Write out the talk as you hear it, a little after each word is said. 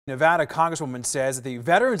Nevada congresswoman says that the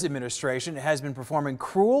Veterans Administration has been performing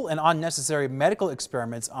cruel and unnecessary medical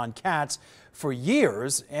experiments on cats for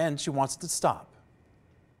years, and she wants it to stop.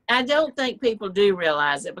 I don't think people do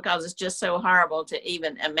realize it because it's just so horrible to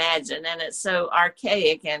even imagine, and it's so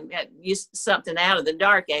archaic and something out of the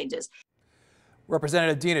dark ages.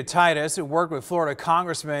 Representative Titus worked with Florida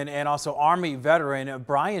Congressman and also Army veteran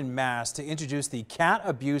Brian Mast to introduce the Cat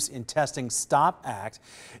Abuse in Testing Stop Act.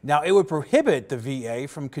 Now, it would prohibit the VA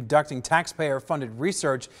from conducting taxpayer-funded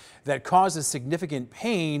research that causes significant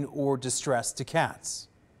pain or distress to cats.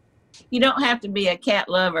 You don't have to be a cat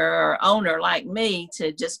lover or owner like me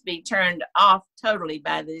to just be turned off totally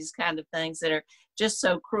by these kind of things that are just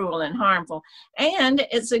so cruel and harmful. And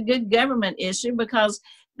it's a good government issue because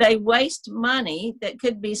they waste money that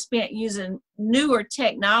could be spent using newer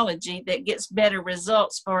technology that gets better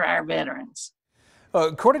results for our veterans.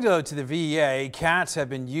 According to the VA, cats have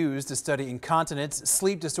been used to study incontinence,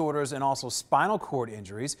 sleep disorders, and also spinal cord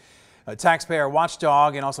injuries. A taxpayer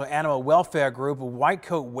watchdog and also animal welfare group White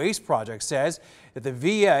Coat Waste Project says that the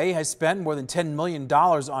VA has spent more than $10 million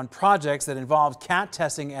on projects that involve cat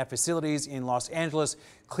testing at facilities in Los Angeles,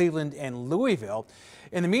 Cleveland, and Louisville.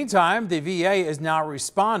 In the meantime, the VA is now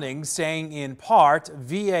responding, saying in part,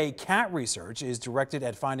 VA cat research is directed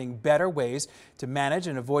at finding better ways to manage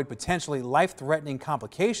and avoid potentially life-threatening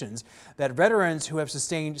complications that veterans who have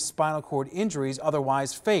sustained spinal cord injuries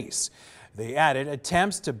otherwise face. They added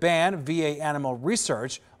attempts to ban VA animal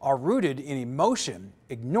research are rooted in emotion,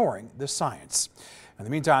 ignoring the science. In the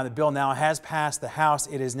meantime, the bill now has passed the House.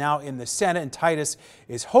 It is now in the Senate, and Titus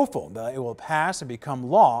is hopeful that it will pass and become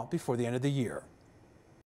law before the end of the year.